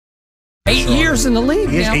8 years in the league.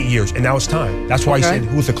 He is now. 8 years, and now it's time. That's why he said,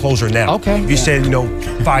 who's the closer now? Okay. If you said,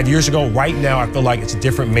 5 years ago, right now, I feel like it's a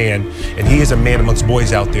different man, and he is a man amongst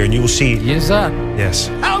boys out there, and you will see. He is up. Yes.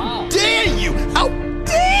 How dare you? How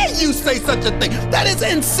dare you say such a thing? That is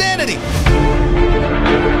insanity.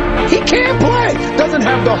 He can't play. Doesn't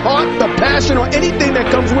have the heart, the passion, or anything that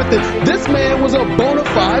comes with it. This man was a bona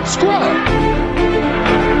fide scrub.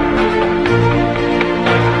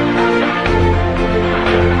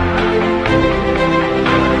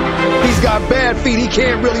 He's got bad feet. He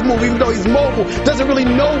can't really move, even though he's mobile. Doesn't really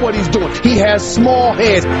know what he's doing. He has small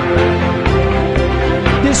hands.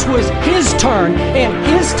 This was his turn and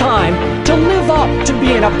his time to live up to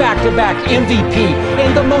being a back-to-back MVP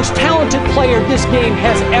and the most talented player this game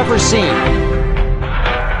has ever seen.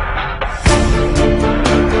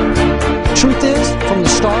 Truth is, from the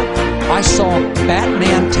start, I saw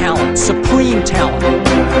Batman talent, supreme talent.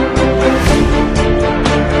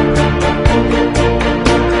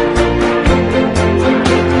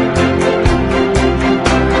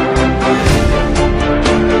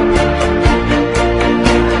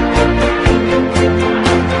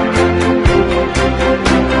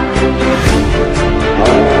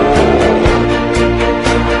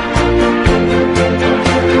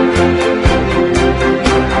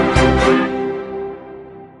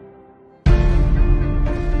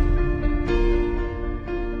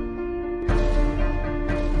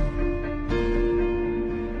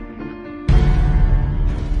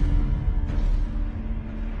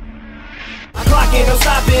 Ain't no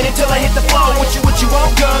stopping until I hit the floor. What you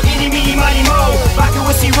want, Gug? Any, meeny, miny, mo. Rockin'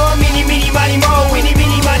 with C-Roll, meeny, meeny, miny, mo. Any,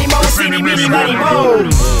 meeny, miny, mo. See me, meeny, miny,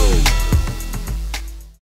 mo.